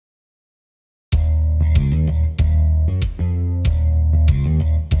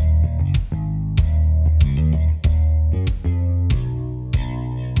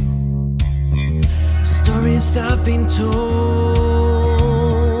stories I've been told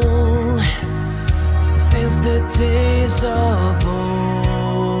since the days of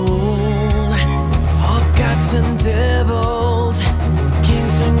old, of gods and devils,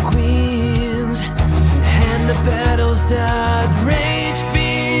 kings and queens, and the battles that rage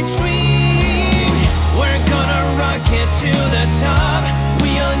between. We're gonna rock it to the top.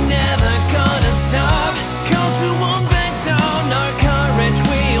 We are never gonna stop, 'cause we won't back down. Our courage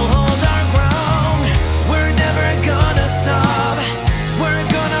will hold our ground. We're never gonna stop. We're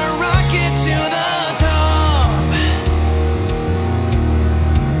gonna rock it to the top.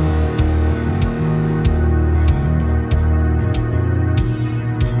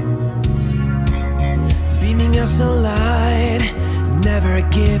 Beaming us a light, never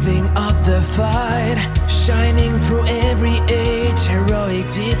giving up the fight, shining through every age, heroic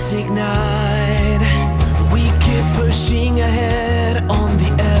deeds ignite. We keep pushing ahead on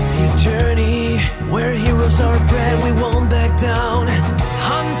the epic journey, where heroes are bred. We won't back down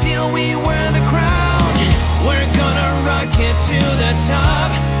until we wear the crown. We're gonna rock it to the top.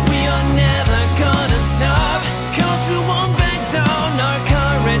 We are never gonna stop, 'cause we won't back down. Our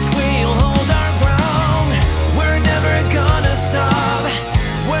courage will hold our ground. We're never gonna stop.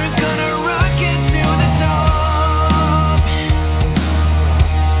 We're gonna rock it to the top.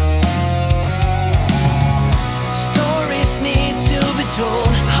 Stories need to be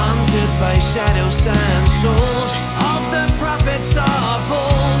told, haunted by shadows and souls of the prophets of old.